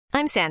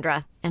I'm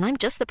Sandra, and I'm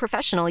just the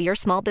professional your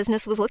small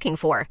business was looking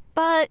for.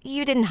 But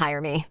you didn't hire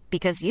me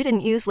because you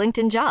didn't use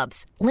LinkedIn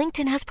Jobs.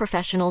 LinkedIn has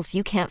professionals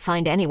you can't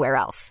find anywhere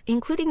else,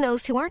 including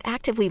those who aren't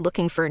actively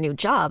looking for a new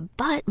job,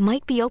 but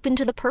might be open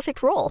to the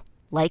perfect role,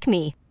 like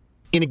me.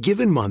 In a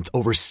given month,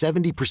 over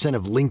 70%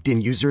 of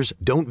LinkedIn users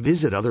don't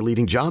visit other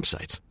leading job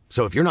sites.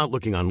 So if you're not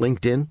looking on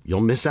LinkedIn,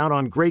 you'll miss out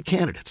on great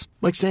candidates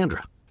like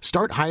Sandra.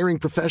 Start hiring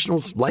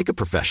professionals like a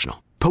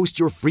professional. Post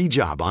your free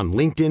job on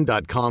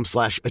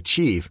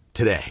linkedin.com/achieve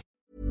today.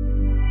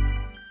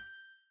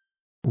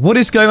 What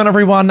is going on,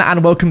 everyone,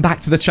 and welcome back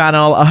to the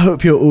channel. I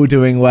hope you're all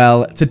doing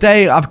well.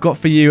 Today, I've got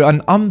for you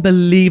an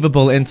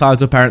unbelievable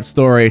entitled parent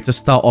story to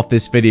start off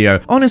this video.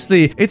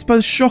 Honestly, it's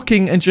both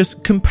shocking and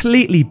just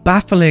completely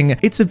baffling.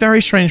 It's a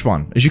very strange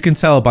one, as you can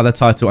tell by the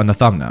title and the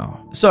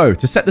thumbnail. So,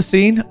 to set the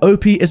scene,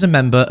 OP is a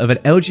member of an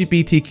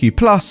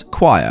LGBTQ+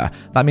 choir.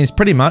 That means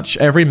pretty much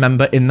every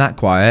member in that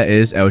choir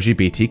is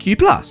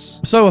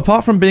LGBTQ+. So,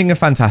 apart from being a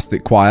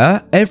fantastic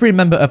choir, every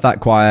member of that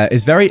choir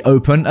is very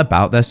open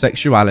about their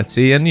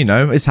sexuality and,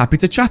 is happy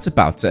to chat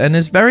about it and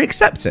is very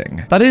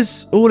accepting. That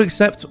is all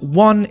except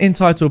one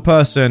entitled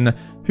person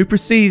who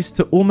proceeds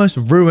to almost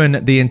ruin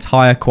the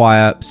entire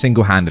choir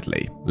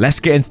single-handedly.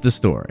 Let's get into the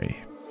story.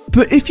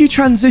 But if you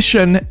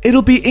transition,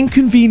 it'll be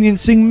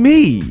inconveniencing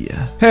me.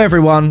 Hey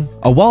everyone,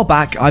 a while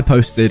back I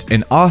posted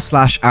in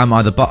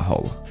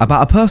r/am_I_the_butthole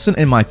about a person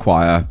in my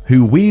choir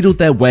who wheedled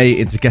their way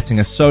into getting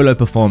a solo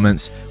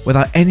performance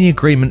without any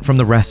agreement from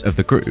the rest of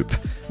the group.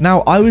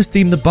 Now, I was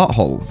deemed the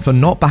butthole for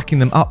not backing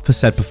them up for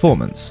said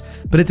performance,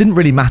 but it didn't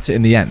really matter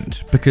in the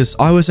end because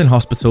I was in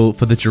hospital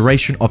for the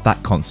duration of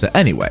that concert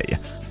anyway.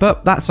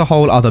 But that's a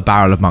whole other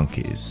barrel of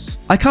monkeys.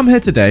 I come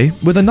here today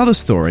with another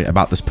story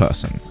about this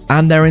person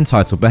and their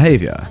entitled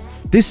behavior.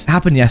 This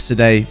happened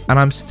yesterday and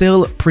I'm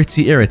still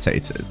pretty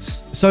irritated.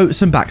 So,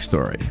 some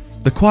backstory.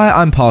 The choir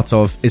I'm part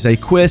of is a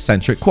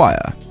queer-centric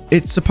choir.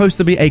 It's supposed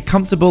to be a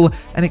comfortable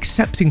and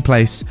accepting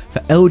place for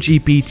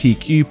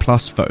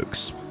LGBTQ+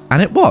 folks.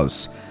 And it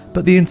was.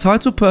 But the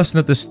entitled person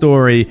of the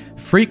story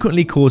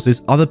frequently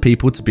causes other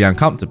people to be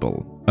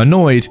uncomfortable,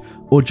 annoyed,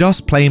 or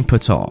just plain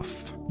put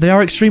off. They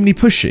are extremely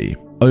pushy,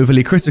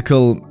 overly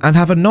critical, and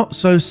have a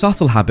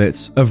not-so-subtle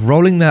habit of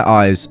rolling their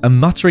eyes and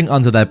muttering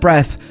under their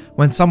breath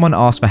when someone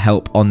asks for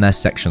help on their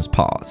section's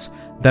part.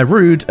 They're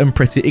rude and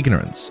pretty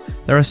ignorant.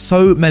 There are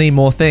so many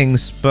more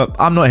things, but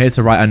I'm not here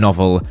to write a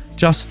novel,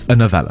 just a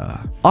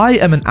novella. I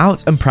am an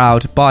out and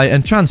proud bi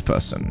and trans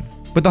person.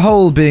 With the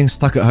whole being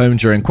stuck at home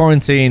during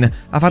quarantine,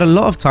 I've had a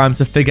lot of time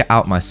to figure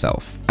out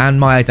myself and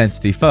my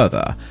identity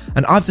further,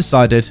 and I've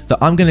decided that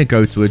I'm going to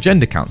go to a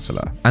gender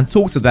counsellor and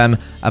talk to them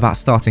about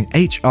starting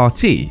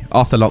HRT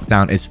after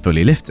lockdown is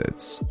fully lifted.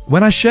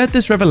 When I shared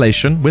this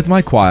revelation with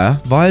my choir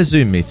via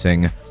Zoom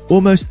meeting,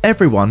 almost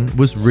everyone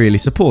was really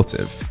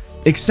supportive,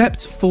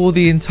 except for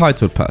the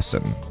entitled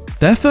person.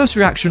 Their first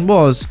reaction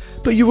was,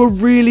 "But you're a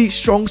really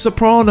strong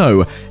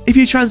soprano. If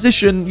you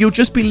transition, you'll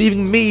just be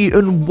leaving me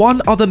and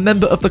one other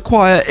member of the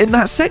choir in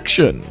that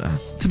section."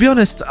 To be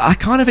honest, I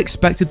kind of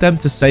expected them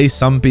to say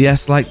some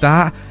BS like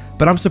that,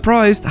 but I'm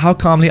surprised how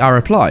calmly I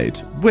replied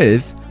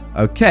with,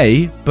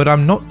 "Okay, but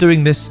I'm not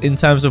doing this in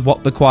terms of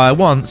what the choir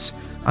wants.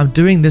 I'm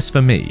doing this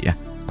for me.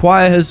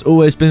 Choir has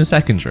always been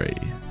secondary."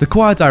 The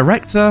choir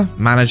director,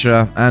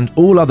 manager, and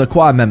all other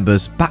choir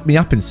members backed me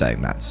up in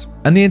saying that,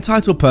 and the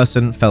entitled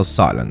person fell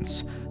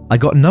silent. I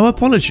got no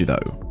apology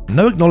though,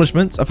 no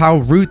acknowledgement of how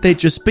rude they'd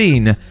just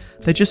been.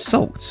 They just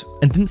sulked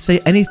and didn't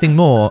say anything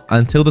more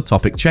until the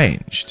topic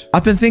changed.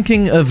 I've been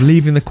thinking of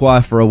leaving the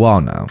choir for a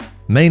while now,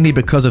 mainly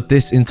because of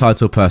this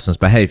entitled person's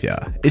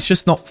behavior. It's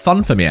just not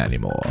fun for me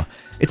anymore.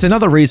 It's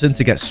another reason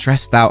to get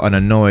stressed out and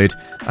annoyed,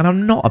 and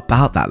I'm not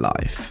about that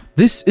life.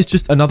 This is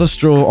just another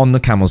straw on the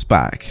camel's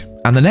back,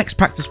 and the next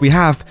practice we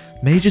have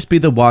may just be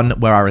the one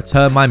where I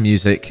return my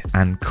music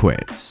and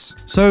quit.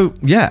 So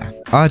yeah,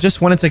 I just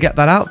wanted to get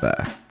that out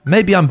there.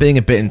 Maybe I'm being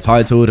a bit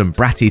entitled and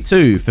bratty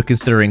too for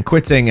considering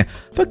quitting,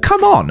 but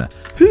come on,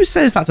 who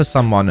says that to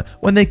someone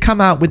when they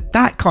come out with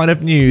that kind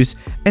of news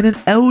in an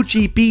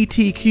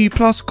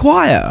LGBTQ+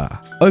 choir?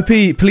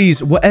 OP,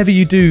 please, whatever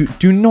you do,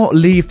 do not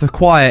leave the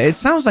choir. It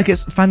sounds like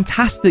it's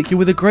fantastic, you're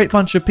with a great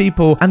bunch of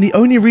people, and the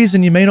only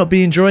reason you may not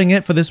be enjoying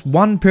it for this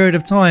one period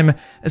of time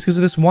is because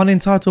of this one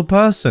entitled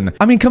person.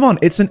 I mean, come on,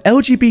 it's an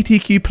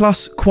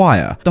LGBTQ+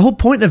 choir. The whole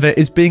point of it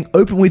is being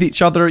open with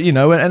each other,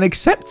 and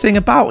accepting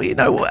about,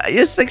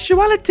 your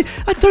sexuality.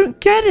 I don't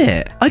get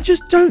it. I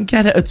just don't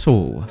get it at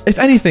all. If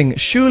anything,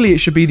 surely it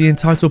should be the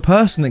entitled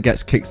person that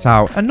gets kicked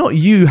out and not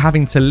you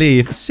having to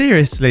leave.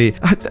 Seriously,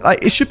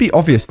 it should be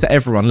obvious to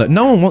everyone. Look,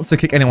 no one wants to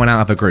kick anyone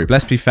out of a group.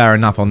 Let's be fair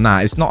enough on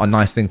that. It's not a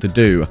nice thing to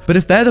do. But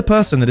if they're the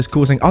person that is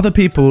causing other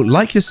people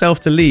like yourself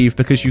to leave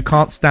because you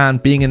can't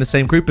stand being in the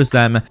same group as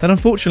them, then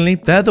unfortunately,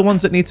 they're the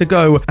ones that need to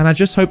go. And I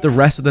just hope the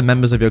rest of the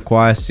members of your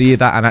choir see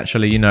that and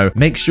actually,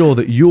 make sure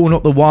that you're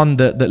not the one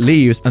that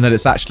leaves and that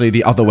it's actually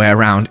the other way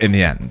around in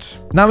the end.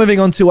 Now moving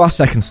on to our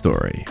second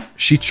story.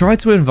 She tried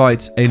to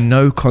invite a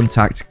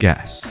no-contact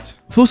guest.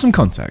 For some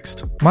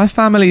context, my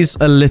family's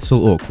a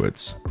little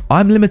awkward.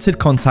 I'm limited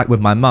contact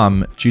with my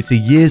mum due to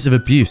years of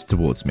abuse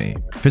towards me,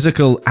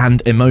 physical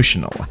and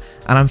emotional,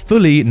 and I'm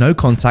fully no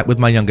contact with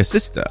my younger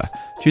sister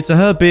due to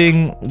her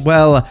being,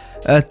 well,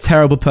 a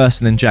terrible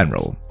person in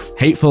general.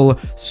 Hateful,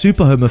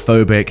 super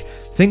homophobic,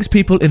 thinks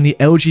people in the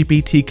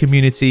LGBT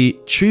community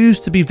choose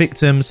to be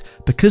victims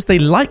because they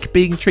like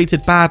being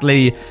treated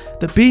badly,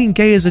 that being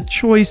gay is a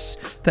choice,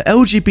 that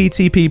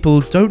LGBT people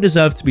don't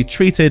deserve to be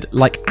treated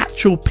like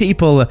actual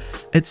people,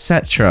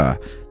 etc.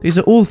 These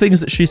are all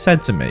things that she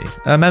said to me,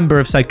 a member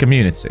of said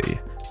community.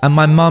 And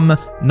my mum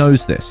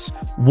knows this.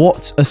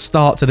 What a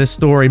start to this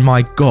story,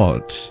 my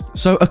god.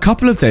 So a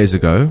couple of days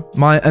ago,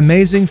 my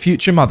amazing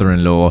future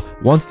mother-in-law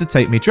wanted to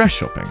take me dress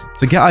shopping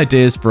to get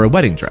ideas for a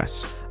wedding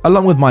dress,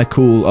 along with my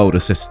cool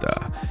older sister.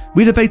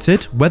 We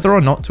debated whether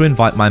or not to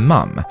invite my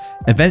mum,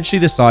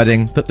 eventually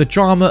deciding that the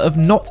drama of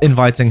not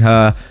inviting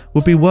her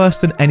would be worse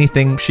than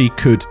anything she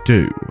could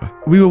do.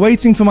 We were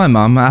waiting for my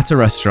mum at a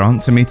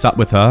restaurant to meet up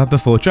with her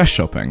before dress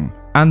shopping.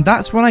 And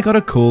that's when I got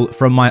a call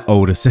from my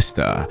older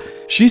sister.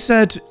 She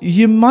said,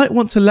 "You might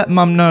want to let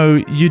mum know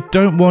you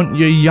don't want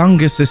your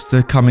younger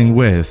sister coming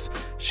with.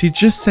 She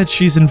just said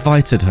she's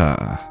invited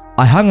her."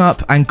 I hung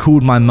up and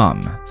called my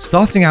mum,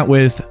 starting out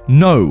with,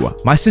 "No,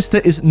 my sister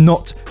is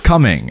not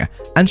coming."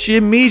 And she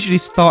immediately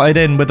started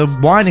in with a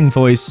whining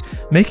voice,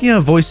 making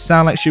her voice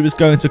sound like she was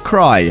going to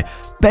cry,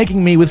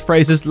 begging me with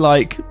phrases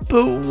like,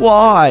 "But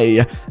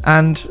why?"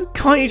 and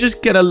 "Can't you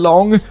just get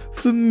along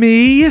for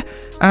me?"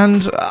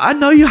 And "I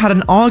know you had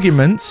an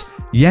argument."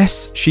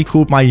 Yes, she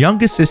called my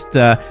younger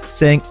sister,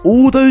 saying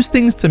all those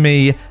things to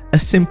me a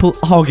simple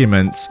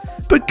argument.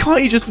 But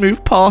can't you just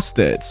move past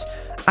it?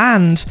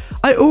 And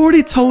I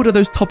already told her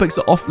those topics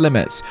are off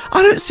limits.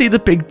 I don't see the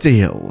big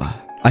deal.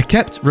 I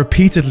kept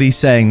repeatedly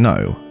saying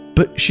no,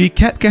 but she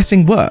kept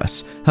getting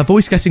worse, her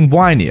voice getting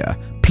whinier,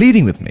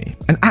 pleading with me,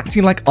 and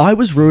acting like I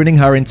was ruining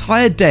her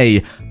entire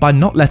day by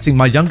not letting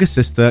my younger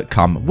sister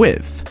come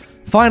with.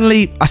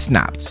 Finally, I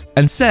snapped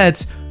and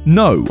said,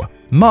 "No,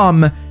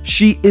 Mum,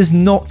 she is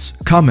not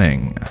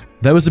coming."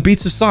 There was a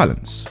beat of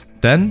silence.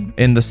 Then,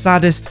 in the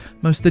saddest,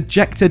 most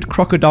dejected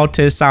crocodile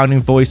tear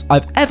sounding voice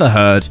I've ever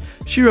heard,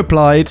 she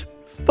replied,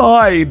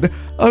 "Fine,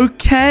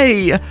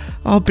 okay,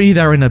 I'll be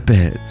there in a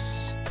bit."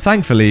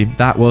 Thankfully,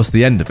 that was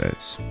the end of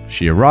it.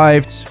 She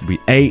arrived, we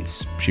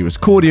ate, she was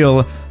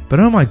cordial,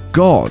 but oh my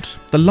god,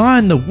 the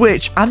Lion, the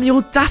Witch, and the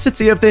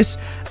audacity of this...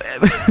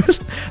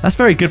 That's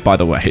very good, by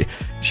the way.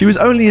 She was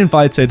only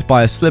invited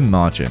by a slim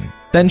margin.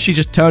 Then she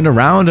just turned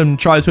around and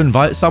tried to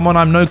invite someone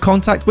I'm no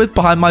contact with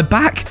behind my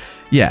back.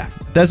 Yeah,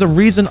 there's a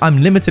reason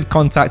I'm limited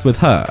contact with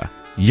her.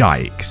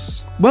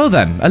 Yikes. Well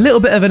then, a little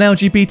bit of an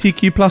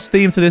LGBTQ plus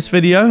theme to this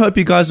video. Hope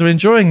you guys are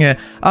enjoying it.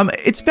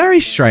 It's very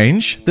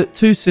strange that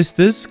two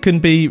sisters can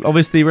be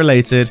obviously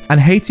related and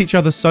hate each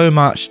other so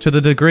much to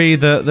the degree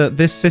that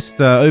this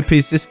sister,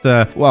 OP's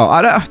sister,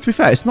 well, to be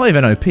fair, it's not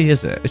even OP,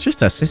 is it? It's just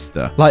her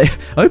sister. Like,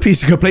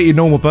 OP's a completely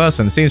normal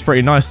person. Seems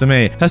pretty nice to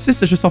me. Her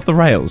sister's just off the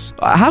rails.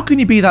 How can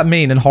you be that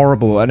mean and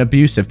horrible and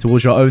abusive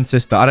towards your own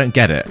sister? I don't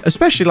get it.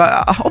 Especially, like,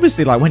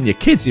 obviously, like, when you're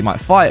kids, you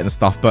might fight and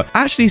stuff, but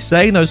actually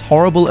saying those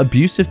horrible,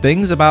 abusive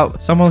things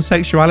about someone's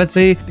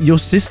sexuality, your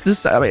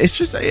sister's,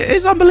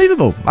 it's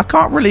unbelievable. I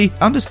can't really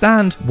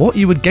understand what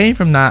you would gain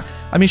from that.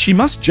 I mean, she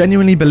must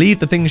genuinely believe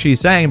the things she's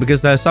saying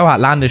because they're so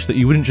outlandish that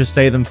you wouldn't just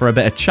say them for a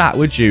bit of chat,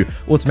 would you?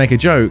 Or to make a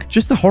joke.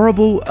 Just a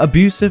horrible,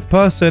 abusive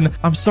person.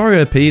 I'm sorry,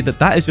 OP,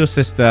 that is your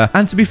sister.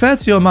 And to be fair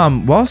to your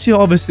mum, whilst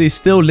you're obviously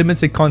still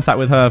limited contact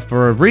with her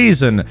for a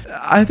reason,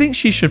 I think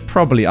she should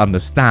probably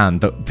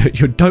understand that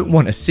you don't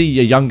want to see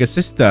your younger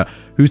sister,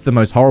 who's the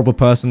most horrible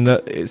person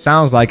that it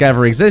sounds like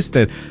ever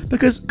existed.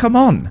 Because, come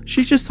on,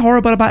 she's just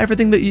horrible about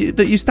everything that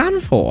you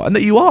stand for and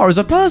that you are as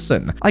a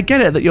person. I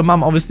get it that your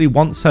mum obviously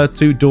wants her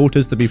two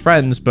daughters to be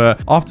friends, but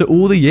after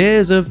all the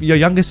years of your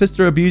younger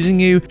sister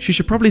abusing you, she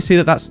should probably see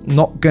that that's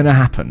not gonna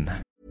happen.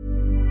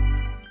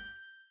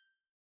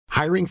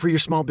 Hiring for your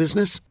small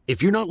business?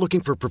 If you're not looking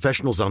for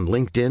professionals on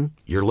LinkedIn,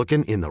 you're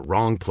looking in the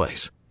wrong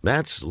place.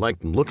 That's like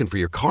looking for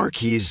your car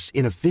keys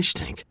in a fish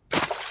tank.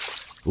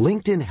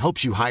 LinkedIn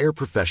helps you hire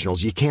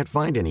professionals you can't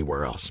find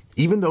anywhere else,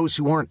 even those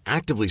who aren't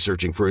actively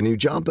searching for a new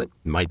job but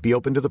might be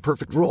open to the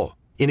perfect role.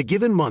 In a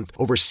given month,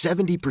 over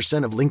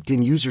 70% of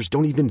LinkedIn users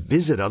don't even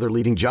visit other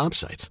leading job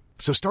sites.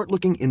 So start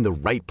looking in the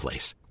right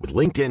place. With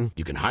LinkedIn,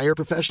 you can hire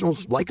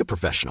professionals like a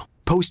professional.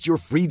 Post your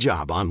free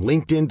job on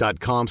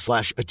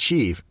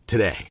linkedin.com/achieve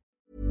today.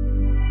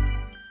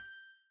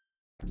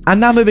 And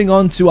now moving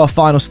on to our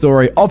final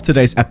story of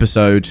today's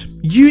episode.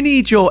 You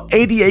need your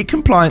ADA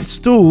compliant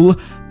stool,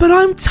 but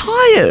I'm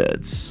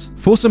tired.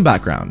 For some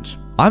background,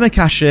 I'm a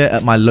cashier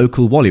at my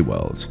local Wally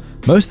World.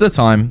 Most of the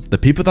time, the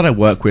people that I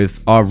work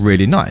with are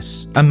really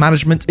nice, and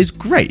management is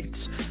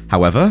great.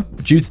 However,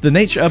 due to the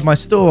nature of my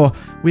store,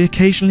 we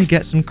occasionally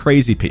get some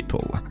crazy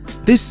people.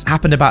 This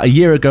happened about a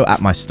year ago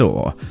at my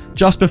store,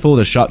 just before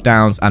the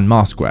shutdowns and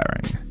mask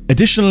wearing.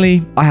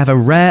 Additionally, I have a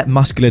rare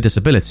muscular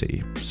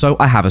disability, so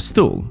I have a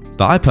stool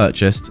that I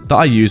purchased that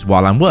I use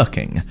while I'm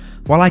working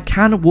while I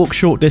can walk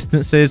short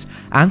distances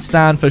and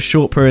stand for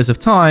short periods of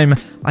time,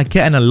 I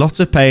get in a lot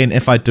of pain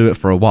if I do it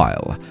for a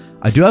while.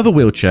 I do have a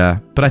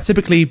wheelchair, but I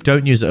typically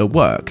don't use it at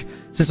work,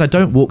 since I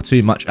don't walk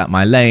too much at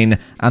my lane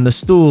and the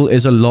stool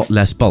is a lot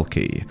less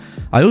bulky.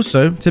 I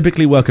also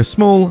typically work a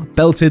small,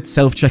 belted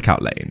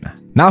self-checkout lane.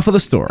 Now for the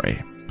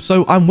story.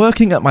 So I'm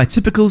working at my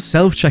typical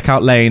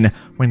self-checkout lane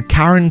when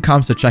Karen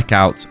comes to check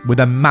out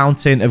with a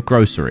mountain of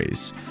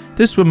groceries.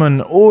 This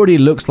woman already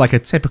looks like a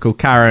typical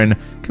Karen,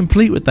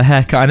 complete with the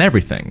haircut and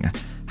everything.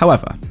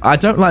 However, I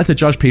don't like to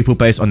judge people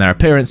based on their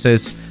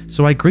appearances,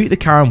 so I greet the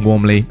Karen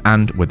warmly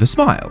and with a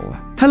smile.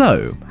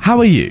 Hello, how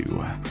are you?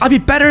 I'd be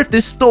better if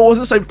this store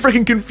wasn't so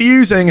freaking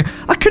confusing.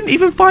 I couldn't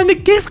even find the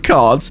gift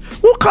cards.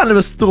 What kind of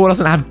a store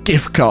doesn't have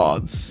gift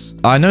cards?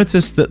 I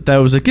noticed that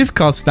there was a gift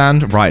card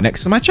stand right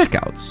next to my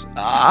checkouts.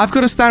 I've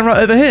got a stand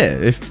right over here,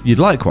 if you'd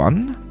like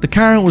one. The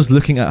Karen was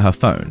looking at her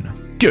phone.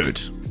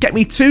 Good. Get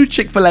me 2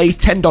 Chick-fil-A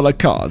 $10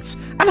 cards.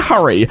 And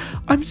hurry,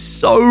 I'm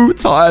so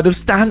tired of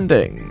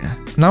standing.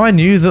 Now I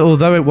knew that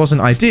although it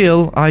wasn't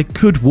ideal, I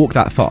could walk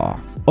that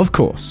far. Of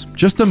course,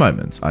 just a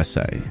moment, I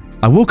say.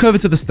 I walk over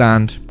to the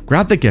stand,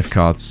 grab the gift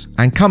cards,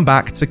 and come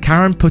back to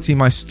Karen putting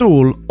my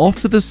stool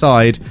off to the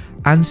side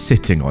and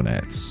sitting on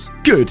it.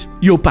 Good,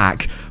 you're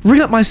back.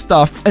 Ring up my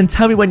stuff and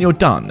tell me when you're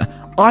done.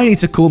 I need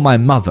to call my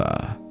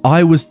mother.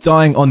 I was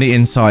dying on the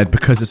inside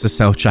because it's a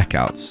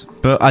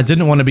self-checkout, but I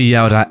didn't want to be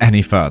yelled at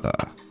any further.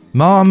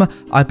 Mom,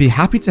 I'd be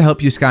happy to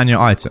help you scan your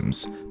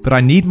items, but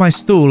I need my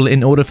stool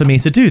in order for me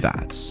to do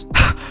that.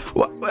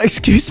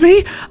 Excuse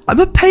me? I'm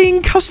a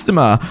paying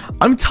customer.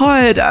 I'm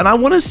tired and I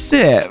want to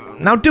sit.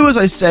 Now do as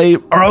I say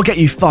or I'll get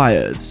you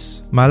fired.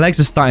 My legs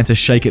are starting to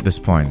shake at this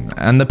point,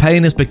 and the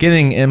pain is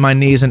beginning in my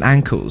knees and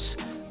ankles.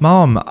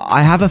 Mom,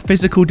 I have a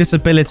physical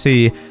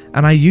disability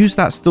and I use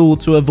that stool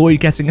to avoid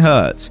getting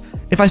hurt.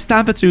 If I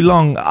stand for too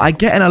long, I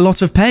get in a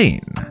lot of pain.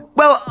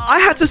 Well, I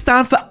had to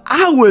stand for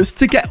hours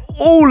to get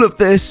all of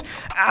this,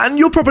 and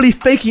you're probably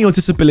faking your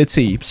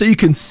disability so you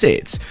can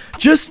sit.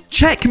 Just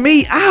check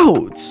me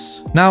out.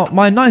 Now,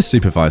 my nice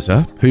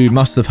supervisor, who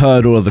must have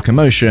heard all of the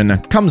commotion,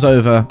 comes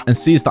over and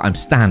sees that I'm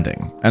standing,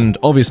 and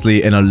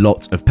obviously in a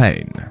lot of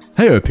pain.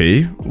 Hey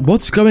OP,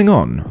 what's going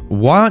on?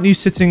 Why aren't you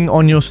sitting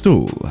on your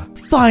stool?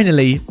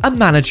 Finally, a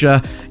manager.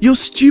 Your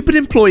stupid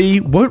employee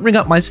won't ring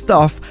up my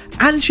stuff,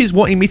 and she's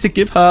wanting me to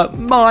give her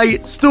my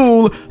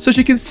stool so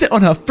she can sit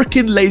on her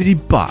freaking lazy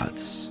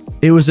butt.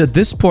 It was at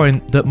this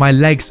point that my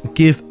legs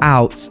give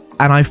out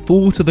and I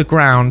fall to the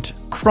ground,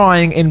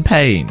 crying in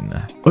pain.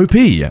 OP,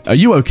 are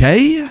you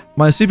okay?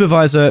 My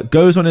supervisor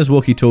goes on his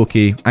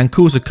walkie-talkie and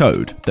calls a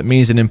code that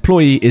means an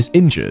employee is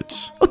injured.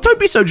 Oh, don't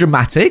be so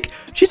dramatic.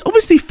 She's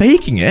obviously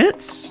faking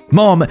it.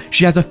 Mom,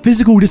 she has a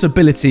physical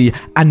disability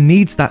and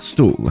needs that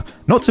stool.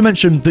 Not to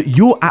mention that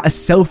you're at a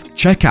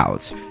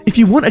self-checkout. If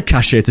you want a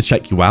cashier to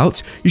check you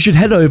out, you should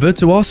head over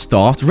to our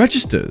staffed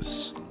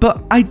registers.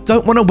 But I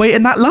don't want to wait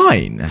in that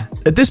line.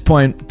 At this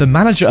point, the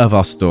manager of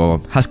our store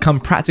has come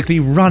practically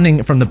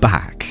running from the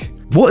back.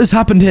 What has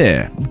happened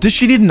here? Does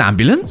she need an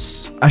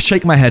ambulance? I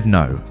shake my head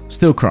no,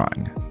 still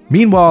crying.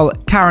 Meanwhile,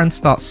 Karen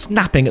starts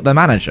snapping at the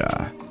manager.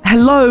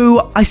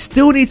 Hello, I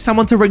still need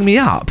someone to ring me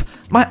up.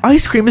 My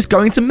ice cream is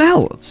going to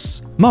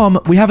melt. Mom,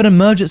 we have an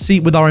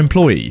emergency with our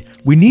employee.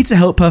 We need to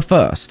help her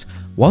first.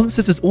 Once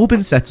this has all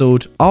been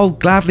settled, I'll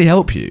gladly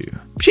help you.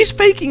 She's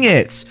faking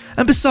it!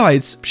 And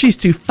besides, she's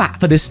too fat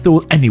for this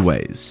stool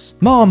anyways.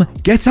 Mom,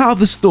 get out of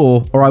the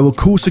store or I will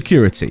call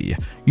security.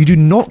 You do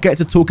not get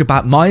to talk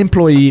about my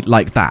employee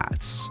like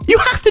that. You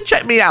have to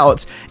check me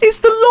out! It's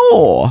the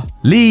law!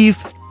 Leave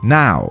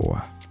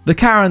now. The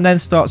Karen then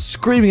starts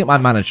screaming at my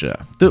manager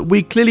that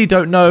we clearly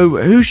don't know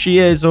who she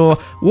is or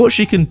what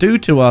she can do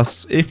to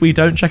us if we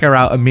don't check her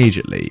out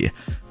immediately.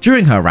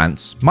 During her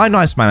rants, my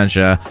nice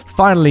manager,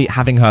 finally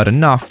having heard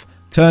enough,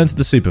 turns to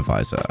the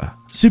supervisor.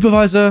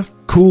 Supervisor,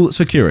 call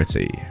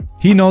security.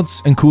 He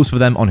nods and calls for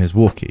them on his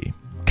walkie.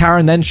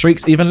 Karen then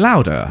shrieks even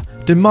louder,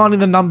 demanding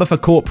the number for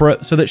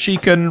corporate so that she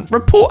can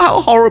report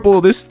how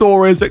horrible this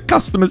store is at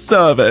customer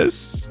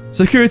service.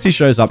 Security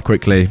shows up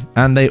quickly,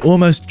 and they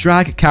almost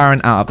drag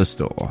Karen out of the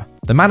store.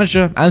 The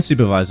manager and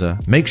supervisor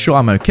make sure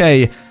I'm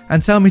okay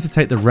and tell me to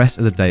take the rest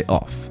of the day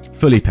off,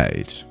 fully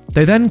paid.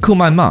 They then call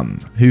my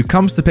mum, who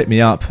comes to pick me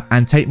up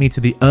and take me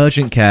to the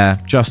urgent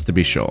care just to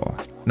be sure.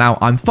 Now,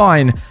 I'm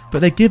fine, but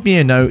they give me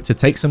a note to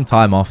take some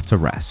time off to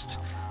rest.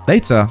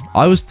 Later,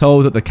 I was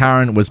told that the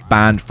Karen was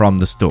banned from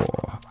the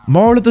store.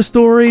 Moral of the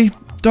story?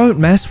 Don't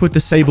mess with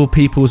disabled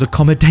people's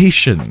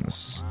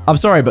accommodations. I'm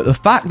sorry, but the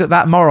fact that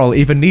that moral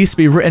even needs to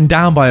be written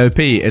down by OP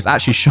is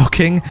actually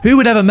shocking. Who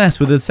would ever mess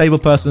with a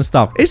disabled person's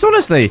stuff? It's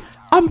honestly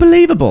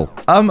unbelievable.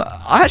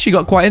 I actually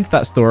got quite into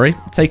that story,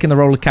 taking the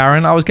role of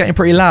Karen. I was getting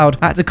pretty loud.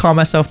 I had to calm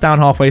myself down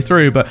halfway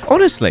through, but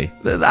honestly,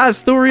 that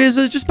story is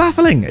just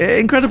baffling.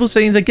 Incredible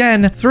scenes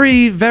again.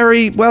 3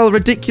 very, well,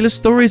 ridiculous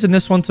stories in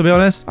this one, to be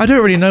honest. I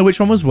don't really know which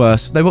one was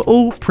worse. They were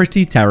all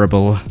pretty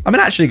terrible. I mean,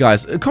 actually,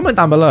 guys, comment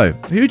down below.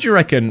 Who do you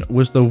reckon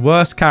was the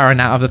worst Karen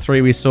out of the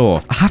 3 we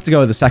saw? I have to go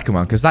with the second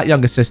one, because that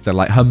younger sister,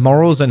 like, her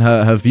morals and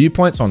her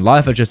viewpoints on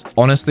life are just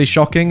honestly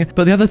shocking,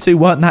 but the other 2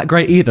 weren't that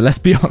great either, let's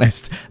be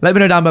honest. Let me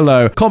know down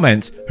below.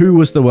 Comment who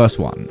was the worst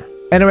one.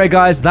 Anyway,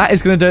 guys, that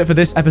is going to do it for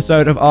this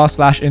episode of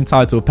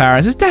r/Entitled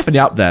Parents. It's definitely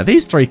up there.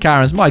 These 3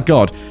 Karens, my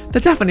God,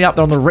 they're definitely up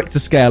there on the Richter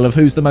scale of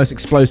who's the most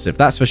explosive,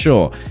 that's for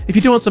sure. If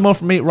you do want some more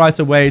from me right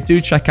away, do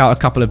check out a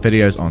couple of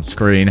videos on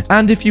screen.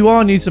 And if you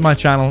are new to my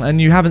channel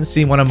and you haven't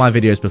seen one of my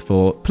videos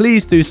before,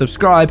 please do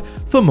subscribe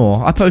for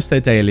more. I post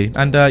there daily.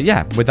 And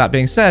yeah, with that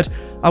being said,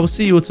 I will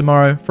see you all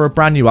tomorrow for a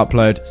brand new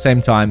upload, same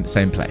time,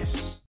 same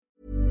place.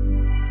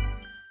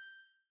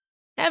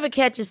 Ever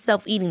catch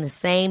yourself eating the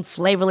same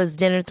flavorless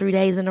dinner 3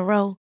 days in a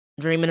row?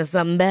 Dreaming of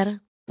something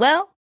better?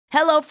 Well,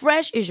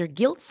 HelloFresh is your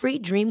guilt-free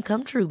dream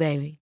come true,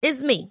 baby.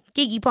 It's me,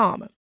 Keke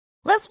Palmer.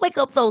 Let's wake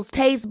up those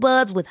taste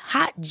buds with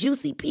hot,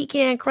 juicy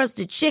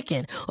pecan-crusted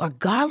chicken or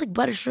garlic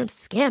butter shrimp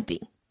scampi.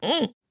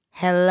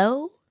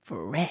 Hello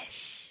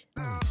Fresh.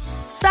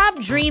 Stop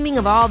dreaming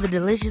of all the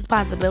delicious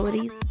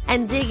possibilities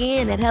and dig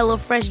in at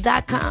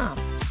HelloFresh.com.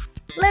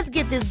 Let's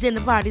get this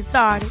dinner party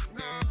started.